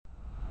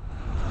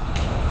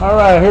All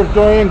right, here's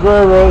Dorian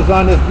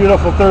on this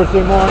beautiful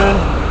Thursday morning.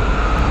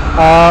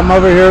 I'm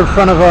over here in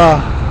front of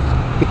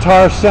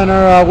Guitar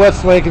Center,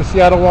 Westlake in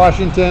Seattle,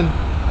 Washington,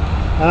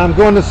 and I'm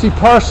going to see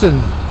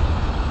Parsons.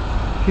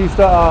 He's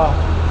the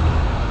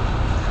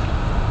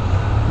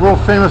world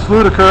famous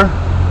Ludiker.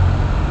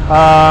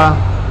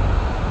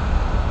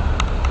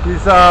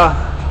 He's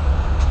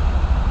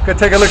gonna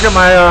take a look at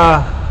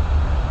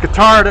my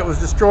guitar that was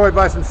destroyed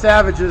by some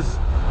savages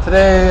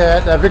today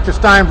at Victor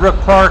Steinbrook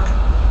Park,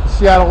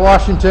 Seattle,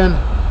 Washington.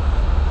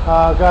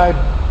 Guy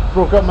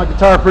broke up my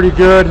guitar pretty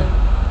good.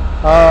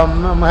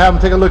 I'm gonna have him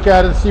take a look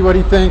at it and see what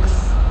he thinks.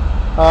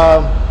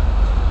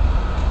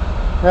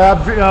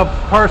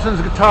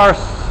 Parsons Guitar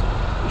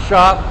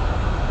Shop.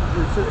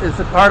 It's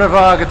a part of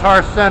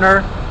Guitar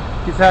Center.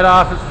 He's had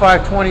office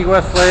 520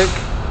 Westlake.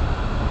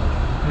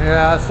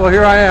 Yeah, so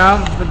here I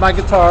am with my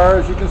guitar.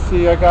 As you can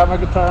see, I got my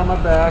guitar on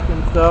my back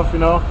and stuff, you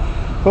know.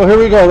 So here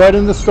we go, right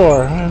in the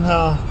store. And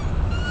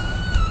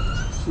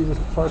see,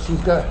 Mr.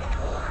 Parsons got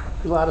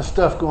a lot of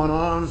stuff going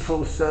on,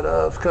 full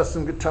setups,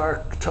 custom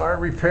guitar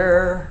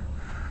repair.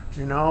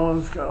 You know,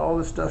 it's got all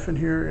this stuff in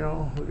here, you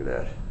know. Look at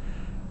that.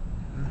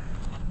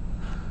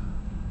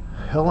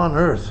 Hell on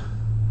earth.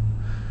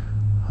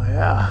 Oh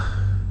yeah.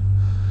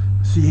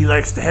 See, he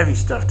likes the heavy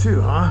stuff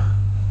too, huh?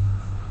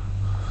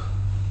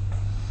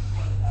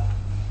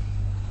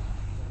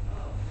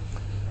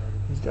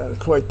 He's got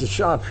quite the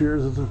shop here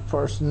at the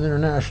Parsons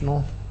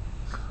International.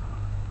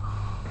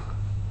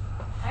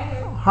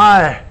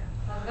 Hi.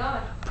 How's it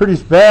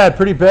going?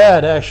 Pretty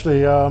bad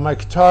actually. My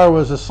guitar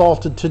was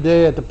assaulted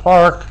today at the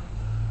park,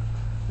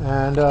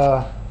 and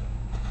I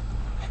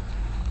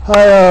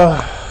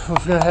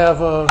was gonna have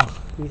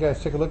you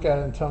guys take a look at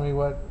it and tell me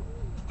what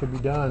could be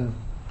done.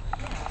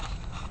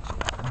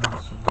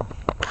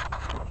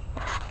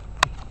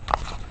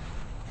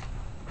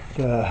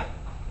 The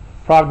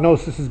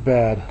prognosis is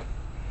bad.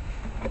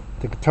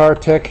 The guitar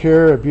tech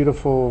here at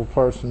beautiful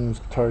Parsons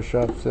Guitar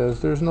Shop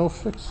says there's no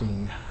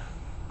fixing.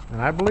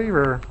 And I believe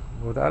her,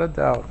 without a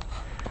doubt.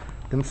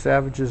 Them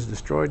savages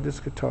destroyed this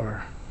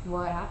guitar.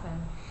 What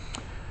happened?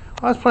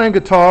 I was playing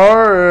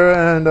guitar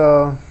and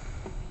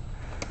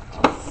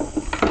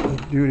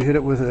dude hit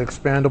it with an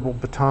expandable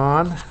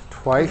baton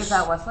twice. Is this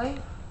at Westlake?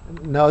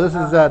 No, this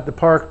is at the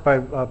park by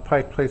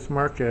Pike Place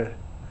Market.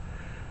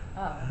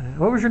 Oh.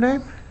 What was your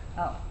name?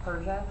 Oh,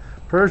 Persia?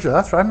 Persia,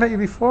 that's right. I met you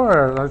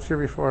before. I was here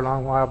before a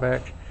long while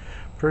back.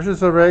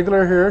 Persia's a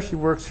regular here. She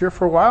works here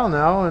for a while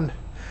now, and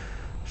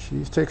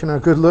she's taken a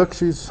good look.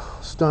 She's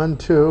stunned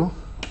too.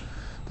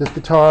 This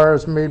guitar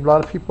has made a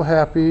lot of people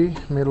happy,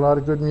 made a lot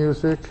of good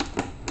music,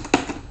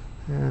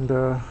 and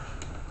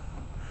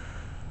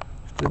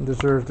didn't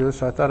deserve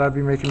this. I thought I'd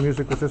be making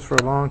music with this for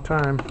a long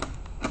time.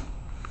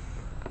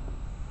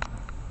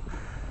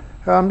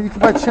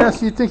 By chance,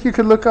 do you think you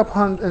could look up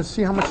and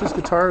see how much this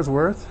guitar is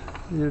worth?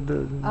 We are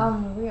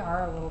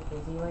a little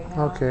busy right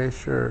now. Okay,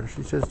 sure.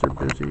 She says they're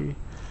busy,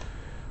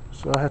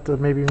 so I have to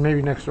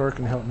maybe next door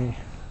can help me.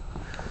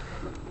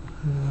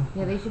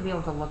 Yeah, they should be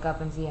able to look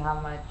up and see how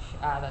much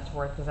that's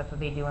worth, because that's what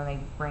they do when they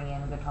bring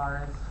in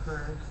guitars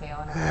for sale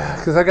and everything.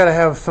 Because I got to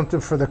have something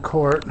for the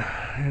court,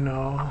 you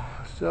know.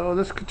 So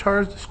this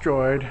guitar is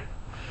destroyed,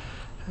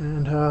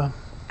 and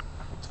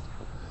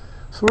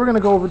so we're going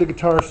to go over to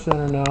Guitar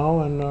Center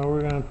now, and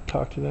we're going to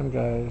talk to them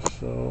guys.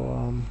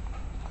 So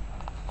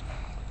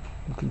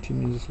we'll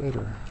continue this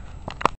later.